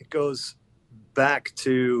say it goes back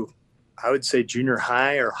to, I would say, junior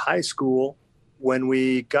high or high school when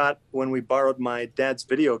we borrowed my dad's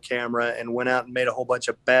video camera and went out and made a whole bunch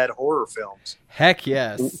of bad horror films. Heck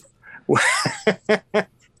yes.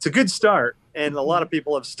 It's a good start, and a lot of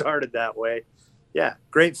people have started that way. Yeah,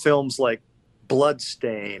 great films like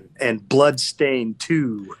Bloodstain and Bloodstain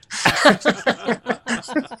 2.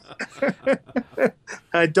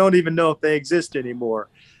 I don't even know if they exist anymore.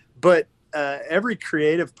 But every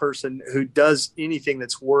creative person who does anything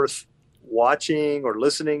that's worth watching or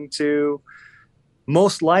listening to,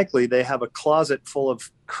 most likely they have a closet full of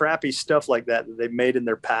crappy stuff like that they've made in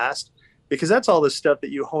their past, because that's all the stuff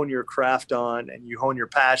that you hone your craft on and you hone your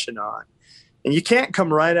passion on. And you can't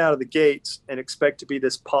come right out of the gates and expect to be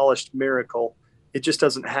this polished miracle. It just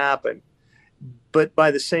doesn't happen. But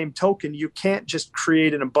by the same token, you can't just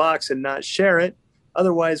create in a box and not share it.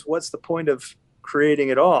 Otherwise, what's the point of creating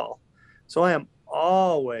it all? So I am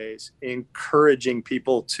always encouraging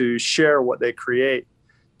people to share what they create,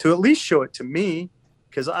 to at least show it to me,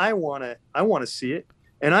 because I want to see it,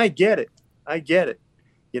 and I get it.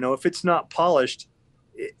 You know, if it's not polished,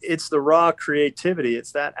 it's the raw creativity.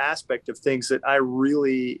 It's that aspect of things that I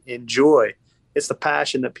really enjoy. It's the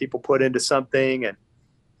passion that people put into something, and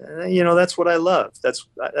you know, that's what I love. That's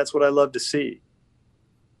what I love to see.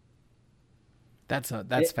 That's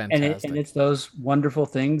fantastic. And it's those wonderful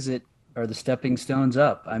things that are the stepping stones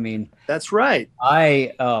up. I mean, that's right.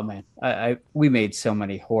 We made so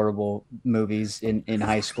many horrible movies in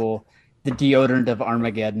high school. The Deodorant of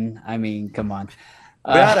Armageddon. I mean, come on.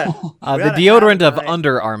 The Deodorant of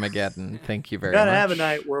Under Armageddon. Thank you very much. We gotta have a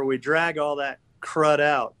night where we drag all that crud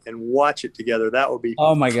out and watch it together. That would be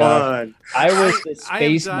oh my fun. God. I was the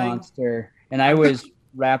space monster, and I was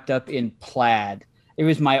wrapped up in plaid. It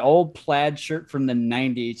was my old plaid shirt from the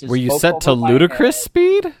 90s. Were you set to ludicrous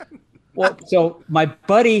speed? Well, so my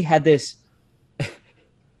buddy had this.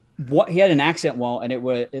 He had an accent wall, and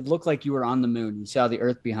it looked like you were on the moon. You saw the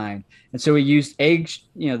Earth behind, and so we used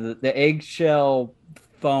the eggshell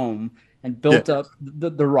foam and built up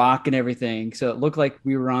the rock and everything, so it looked like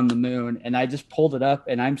we were on the moon. And I just pulled it up,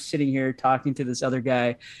 and I'm sitting here talking to this other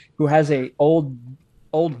guy who has a old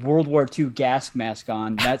World War II gas mask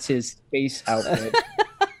on. That's his space outfit.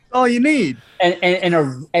 All you need, and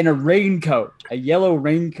a raincoat, a yellow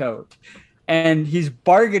raincoat. And he's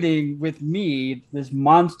bargaining with me, this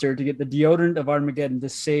monster, to get the Deodorant of Armageddon to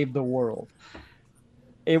save the world.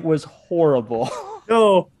 It was horrible.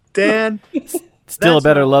 No, Dan. Still a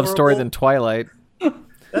better love story than Twilight.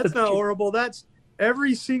 That's not horrible. That's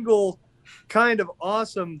every single kind of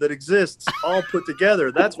awesome that exists all put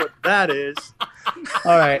together. That's what that is.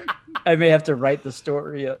 All right. I may have to write the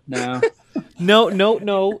story up now.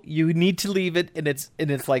 No. You need to leave it in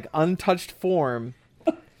its like untouched form.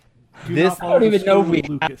 I don't even know if we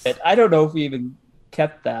have it. I don't know if we even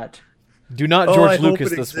kept that. Do not George Lucas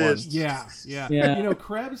this one. Yeah. You know,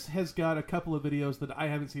 Krebs has got a couple of videos that I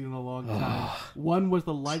haven't seen in a long time. One was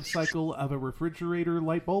the life cycle of a refrigerator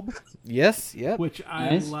light bulb. Yes, yep. Which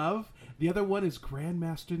I love. The other one is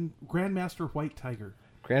Grandmaster White Tiger.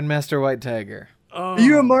 Grandmaster White Tiger. Are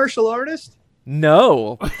you a martial artist?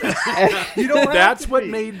 No. You don't. That's what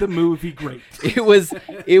made the movie great.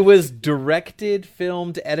 It was directed,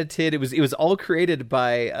 filmed, edited. It was all created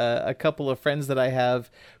by a couple of friends that I have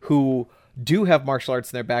who do have martial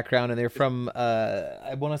arts in their background, and they're from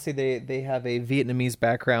I want to say they have a Vietnamese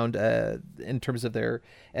background in terms of their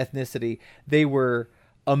ethnicity. They were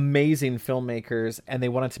amazing filmmakers, and they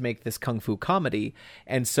wanted to make this kung fu comedy,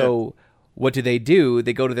 and so what do?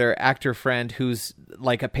 They go to their actor friend who's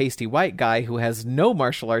like a pasty white guy who has no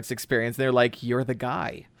martial arts experience. They're like, "You're the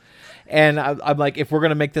guy," and I'm like, "If we're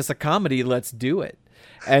gonna make this a comedy, let's do it."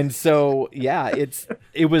 And so, yeah,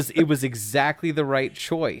 it was exactly the right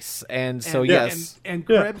choice. And so, yes. And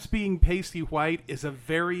Krebs being pasty white is a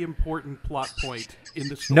very important plot point in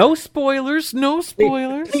the story. No spoilers.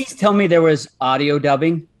 Please tell me there was audio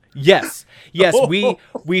dubbing. Yes.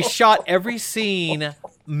 We shot every scene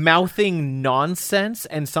mouthing nonsense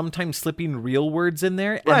and sometimes slipping real words in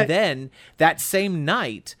there. Right. And then that same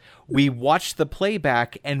night, we watched the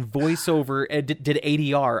playback and voiceover did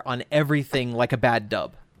ADR on everything like a bad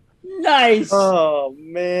dub. Nice. Oh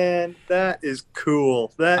man, that is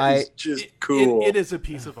cool. That is just cool. It is a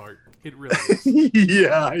piece of art. It really is.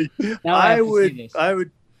 Yeah. Now I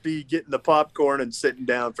would be getting the popcorn and sitting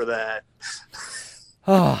down for that.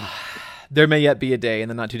 There may yet be a day in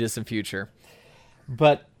the not too distant future.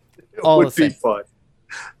 But It would be fun.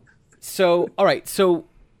 So, all right. So,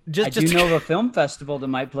 I do know of a film festival that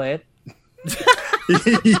might play it.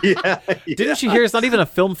 Yeah. Didn't you hear? It's not even a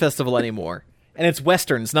film festival anymore, and it's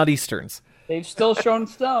westerns, not easterns. They've still shown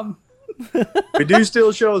some. We do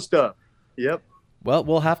still show stuff. Yep. Well,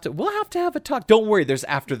 we'll have to have a talk. Don't worry. There's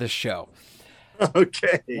after the show.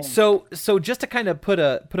 Okay. So just to kind of put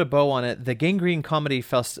a bow on it, the Gangrene Comedy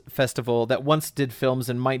Festival that once did films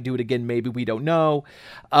and might do it again, maybe, we don't know.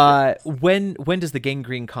 When does the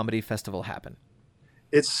Gangrene Comedy Festival happen?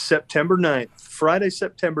 It's September 9th, Friday,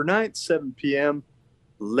 September 9th, 7 p.m.,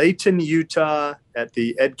 Layton, Utah, at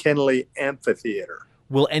the Ed Kennelly Amphitheater.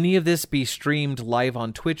 Will any of this be streamed live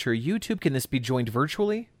on Twitch or YouTube? Can this be joined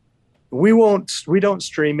virtually? We don't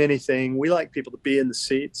stream anything. We like people to be in the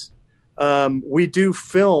seats. We do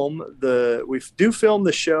film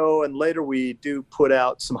the show, and later we do put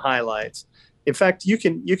out some highlights. In fact, you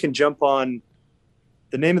can jump on.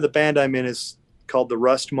 The name of the band I'm in is called the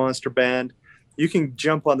Rust Monster Band. You can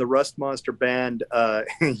jump on the Rust Monster Band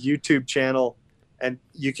YouTube channel, and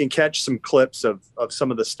you can catch some clips of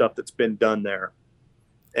some of the stuff that's been done there,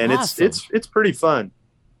 and Awesome. it's pretty fun.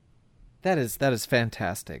 That is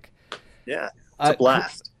fantastic. Yeah, it's a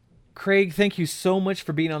blast. Craig, thank you so much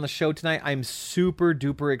for being on the show tonight. I'm super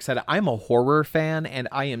duper excited. I'm a horror fan, and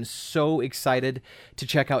I am so excited to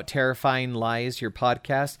check out Terrifying Lies, your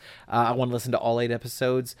podcast. I want to listen to all 8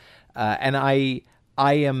 episodes, and I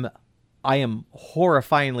am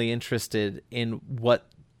horrifyingly interested in what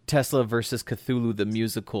Tesla versus Cthulhu the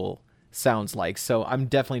musical sounds like. So I'm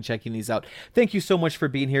definitely checking these out. Thank you so much for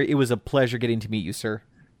being here. It was a pleasure getting to meet you, sir.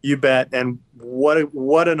 You bet. And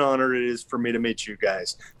what an honor it is for me to meet you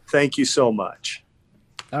guys. Thank you so much.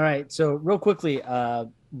 All right. So real quickly,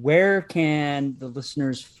 where can the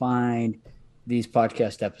listeners find these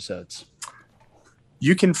podcast episodes?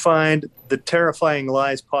 You can find the Terrifying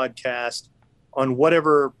Lies podcast on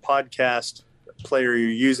whatever podcast player you're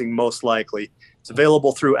using, most likely. It's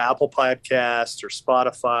available through Apple Podcasts or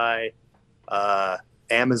Spotify,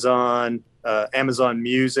 Amazon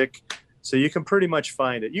Music. So you can pretty much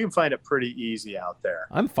find it. You can find it pretty easy out there.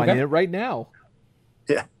 I'm finding it right now.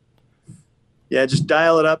 Yeah, just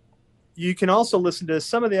dial it up. You can also listen to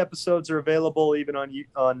some of the episodes are available even on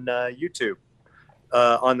YouTube,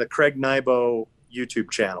 on the Craig Nybo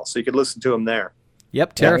YouTube channel. So you can listen to them there.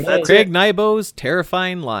 Yep, that's Craig it. Nybo's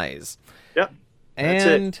Terrifying Lies. Yep. That's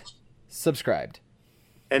And it. subscribed.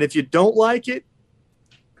 And if you don't like it,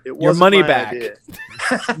 Your wasn't money my back. idea.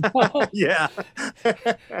 Yeah.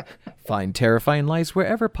 Find Terrifying Lies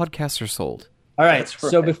wherever podcasts are sold. All right. That's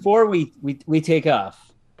So right. before we take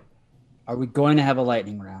off, are we going to have a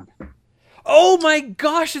lightning round? Oh my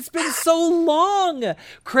gosh, it's been so long.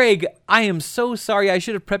 Craig, I am so sorry. I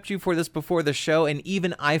should have prepped you for this before the show, and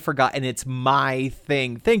even I forgot, and it's my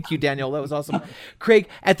thing. Thank you, Daniel. That was awesome. Craig,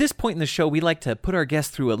 at this point in the show, we like to put our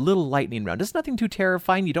guests through a little lightning round. It's nothing too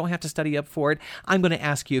terrifying. You don't have to study up for it. I'm going to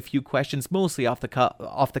ask you a few questions, mostly off the cuff,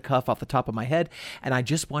 off the top of my head, and I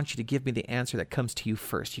just want you to give me the answer that comes to you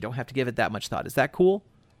first. You don't have to give it that much thought. Is that cool?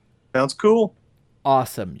 Sounds cool.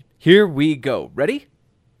 Awesome. Here we go. Ready?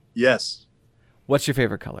 Yes. What's your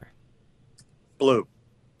favorite color? Blue.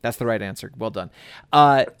 That's the right answer. Well done.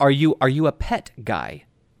 Are you a pet guy?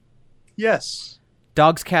 Yes.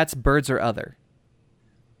 Dogs, cats, birds, or other?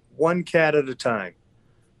 One cat at a time.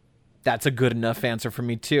 That's a good enough answer for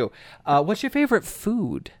me, too. What's your favorite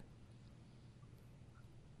food?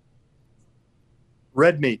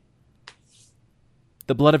 Red meat.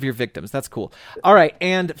 The blood of your victims. That's cool. All right.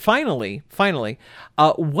 And finally,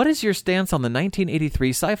 what is your stance on the 1983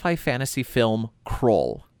 sci-fi fantasy film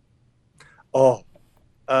Krull? Oh,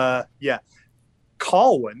 yeah.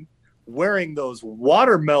 Colwyn wearing those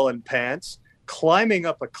watermelon pants, climbing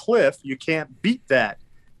up a cliff. You can't beat that.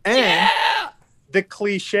 And the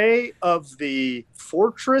cliche of the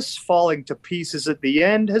fortress falling to pieces at the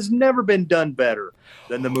end has never been done better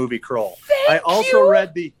than the movie Krull. I also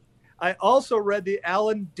read the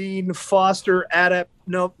Alan Dean Foster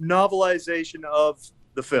novelization of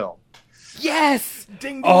the film. Yes.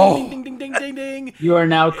 Ding, ding, Oh. ding, ding, ding, ding, ding, ding. You are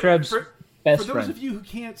now Krebs' For best those friend. of you who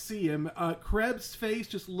can't see him, Krebs' face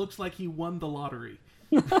just looks like he won the lottery.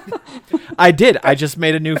 I did. I just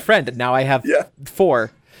made a new friend. Now I have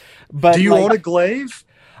 4. But Do you own a glaive?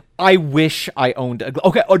 I wish I owned a.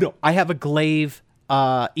 Okay. Oh no, I have a glaive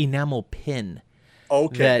enamel pin.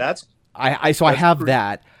 Okay, That- that's So I have pretty-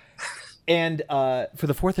 that. And for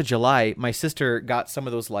the 4th of July, my sister got some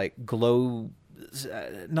of those like glow,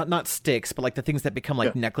 not sticks, but like the things that become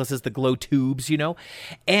like necklaces, the glow tubes, you know.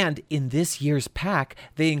 And in this year's pack,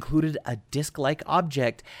 they included a disc-like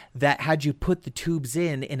object that had you put the tubes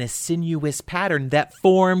in a sinuous pattern that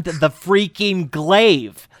formed the freaking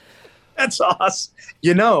glaive. that's awesome.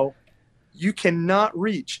 You know, you cannot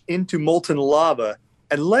reach into molten lava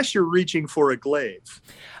unless you're reaching for a glaive.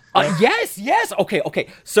 Yes. Okay.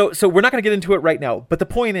 So we're not going to get into it right now, but the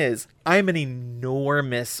point is, I'm an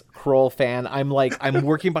enormous Kroll fan. I'm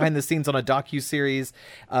working behind the scenes on a docuseries.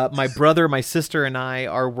 My brother, my sister, and I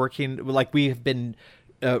are working. We have been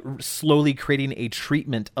slowly creating a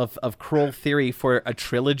treatment of Kroll theory for a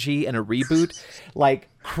trilogy and a reboot.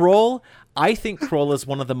 Kroll, I think Kroll is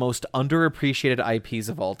one of the most underappreciated IPs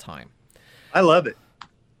of all time. I love it.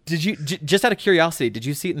 Did you, just out of curiosity, did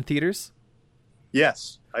you see it in theaters?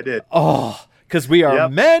 Yes, I did. Oh, because we are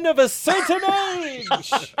men of a certain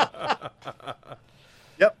age.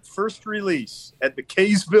 Yep, first release at the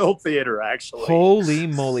Kaysville Theater, actually. Holy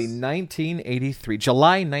moly, 1983.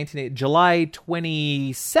 July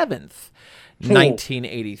 27th,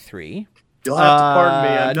 1983. You'll have to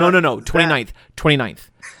pardon me. No, 29th.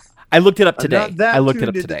 I looked it up today. I'm not that I looked it tuned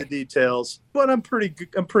up into today. the details, but I'm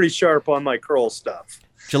pretty sharp on my Kroll stuff.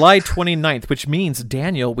 July 29th, which means,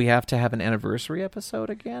 Daniel, we have to have an anniversary episode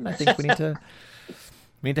again. I think we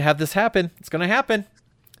need to have this happen. It's going to happen.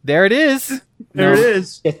 There it is. There it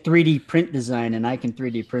is. A 3D print design, and I can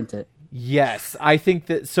 3D print it. Yes, I think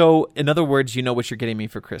that. So, in other words, you know what you're getting me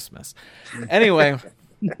for Christmas. Anyway,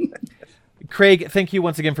 Craig, thank you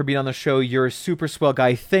once again for being on the show. You're a super swell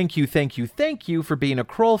guy. Thank you for being a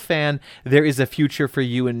Kroll fan. There is a future for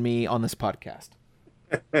you and me on this podcast.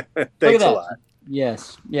 Thanks a lot.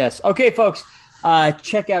 Yes. Okay, folks,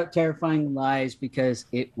 check out Terrifying Lies because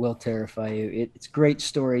it will terrify you. It's great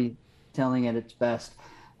storytelling at its best.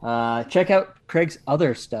 Check out Craig's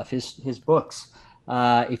other stuff, his books.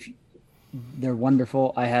 If they're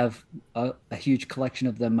wonderful. I have a huge collection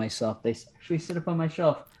of them myself. They actually sit up on my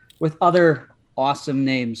shelf with other awesome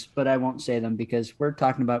names, but I won't say them because we're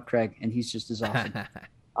talking about Craig, and he's just as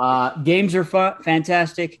awesome. Games are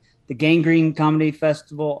fantastic. The Gangrene Comedy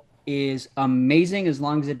Festival is amazing as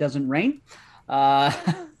long as it doesn't rain. And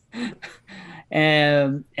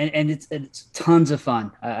it's tons of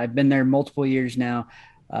fun. I've been there multiple years now.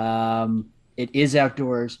 It is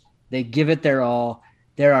outdoors. They give it their all.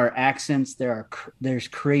 There are accents. There's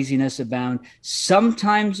craziness abound.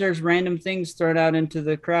 Sometimes there's random things thrown out into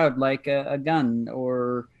the crowd, like a gun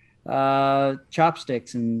or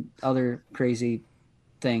chopsticks and other crazy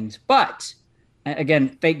things. But again,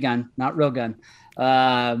 fake gun, not real gun.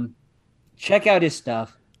 Check out his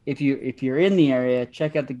stuff. If you're in the area,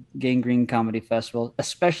 check out the Gangrene Comedy Festival,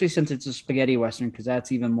 especially since it's a spaghetti western, because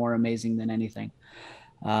that's even more amazing than anything.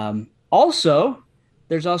 Also,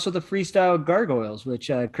 there's also the Freestyle Gargoyles,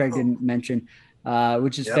 which Craig didn't mention,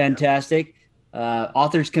 which is fantastic.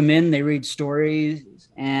 Authors come in, they read stories,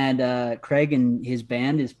 and Craig and his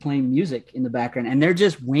band is playing music in the background, and they're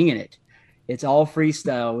just winging it. It's all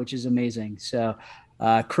freestyle, which is amazing. So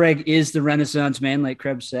Craig is the Renaissance man, like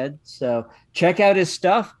Krebs said. So check out his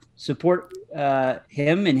stuff, support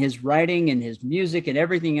him and his writing and his music and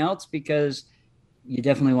everything else, because you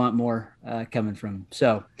definitely want more coming from him.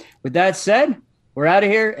 So with that said, we're out of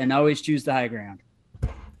here, and always choose the high ground.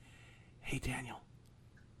 Hey, Daniel.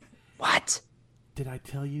 What? Did I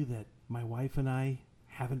tell you that my wife and I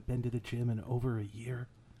haven't been to the gym in over a year?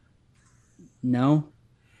 No.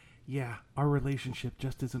 Yeah, our relationship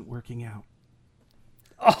just isn't working out.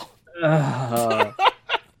 Oh.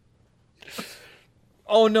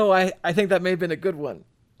 Oh, no, I think that may have been a good one.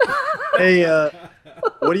 Hey,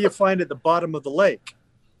 what do you find at the bottom of the lake?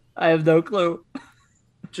 I have no clue.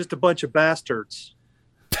 Just a bunch of bastards.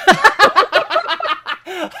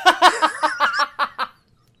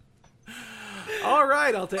 All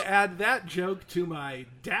right, I'll add that joke to my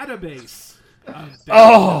database.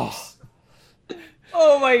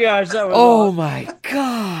 Oh my gosh, that was awesome. My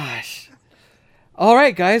gosh. All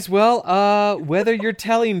right, guys. Well, whether you're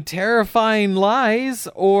telling terrifying lies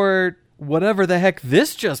or whatever the heck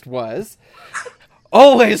this just was,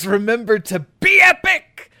 always remember to be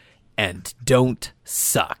epic and don't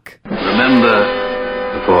suck.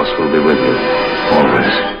 Remember, the Force will be with you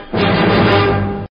always.